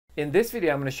In this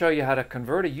video, I'm going to show you how to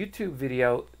convert a YouTube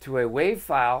video to a WAV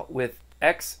file with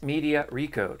Xmedia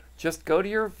Recode. Just go to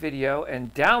your video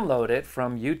and download it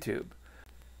from YouTube.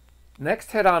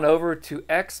 Next, head on over to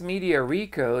Xmedia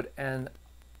Recode and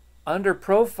under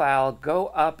Profile, go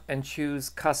up and choose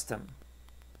Custom.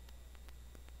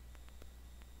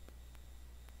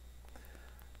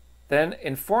 Then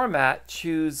in Format,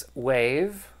 choose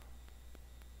WAV.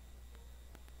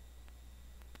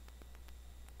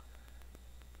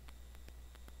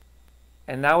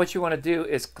 And now what you want to do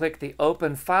is click the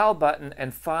Open File button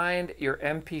and find your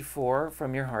MP4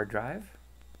 from your hard drive.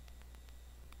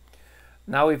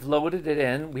 Now we've loaded it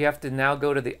in. We have to now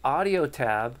go to the Audio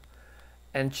tab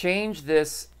and change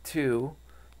this to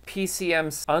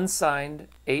PCM unsigned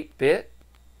 8-bit.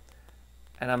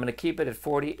 And I'm going to keep it at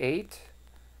 48.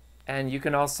 And you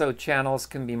can also, channels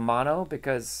can be mono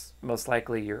because most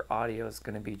likely your audio is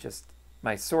going to be just,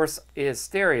 my source is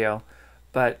stereo,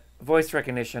 but voice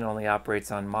recognition only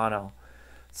operates on mono.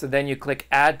 So then you click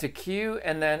Add to Queue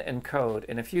and then Encode.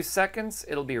 In a few seconds,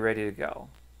 it'll be ready to go.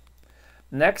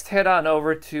 Next, head on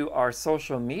over to our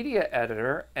social media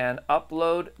editor and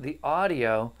upload the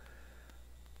audio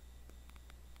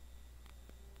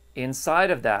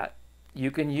inside of that.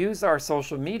 You can use our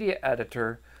social media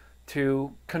editor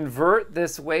to convert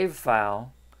this WAV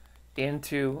file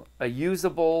into a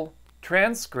usable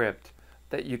transcript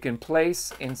that you can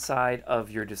place inside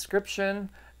of your description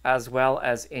as well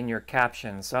as in your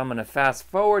caption. So I'm going to fast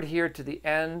forward here to the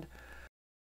end.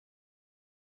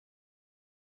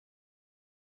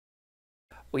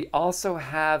 We also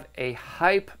have a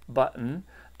hype button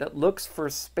that looks for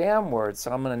spam words.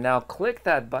 So I'm going to now click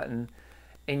that button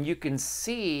and you can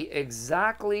see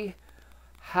exactly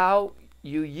how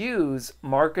you use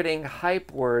marketing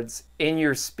hype words in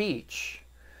your speech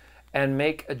and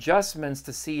make adjustments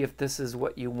to see if this is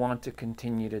what you want to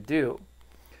continue to do.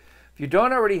 If you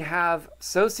don't already have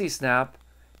Socisnap,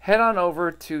 head on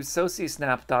over to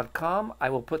socisnap.com. I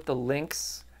will put the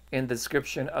links in the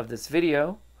description of this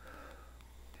video.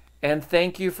 And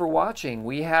thank you for watching.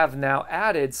 We have now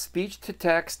added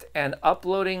speech-to-text and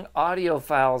uploading audio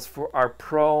files for our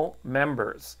Pro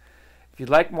members. If you'd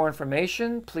like more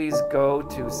information, please go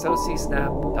to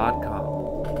socisnap.com.